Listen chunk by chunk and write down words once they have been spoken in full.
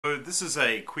So this is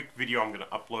a quick video I'm going to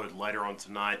upload later on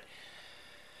tonight.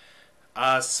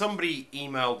 Somebody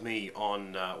emailed me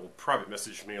on, or private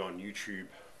messaged me on YouTube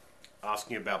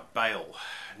asking about bail.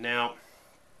 Now,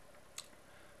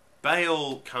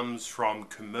 bail comes from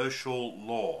commercial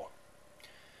law.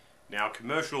 Now,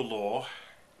 commercial law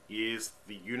is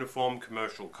the Uniform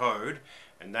Commercial Code,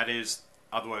 and that is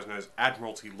otherwise known as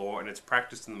Admiralty law, and it's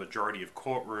practiced in the majority of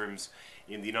courtrooms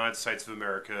in the United States of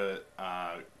America,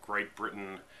 Great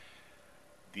Britain,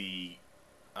 the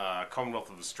Commonwealth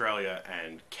of Australia,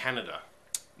 and Canada.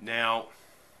 Now,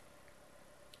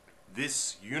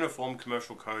 this Uniform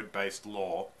Commercial Code based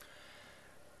law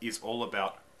is all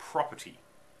about property,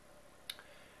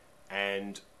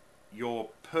 and your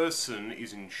person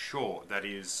is insured, that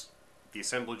is, the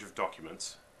assemblage of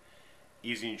documents,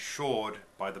 is insured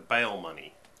by the bail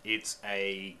money. It's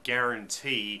a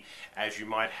guarantee, as you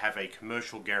might have a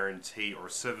commercial guarantee or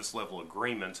a service level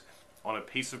agreement on a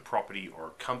piece of property or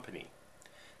a company.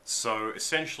 So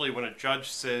essentially, when a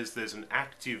judge says there's an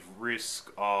active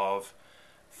risk of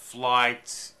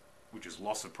flight, which is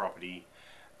loss of property,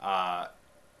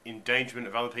 endangerment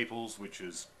of other people's, which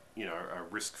is, a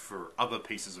risk for other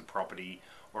pieces of property,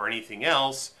 or anything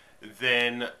else,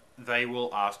 then they will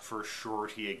ask for a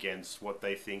surety against what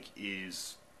they think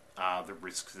is the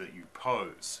risk that you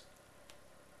pose.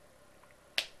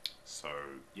 So,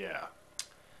 yeah,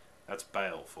 that's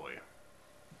bail for you.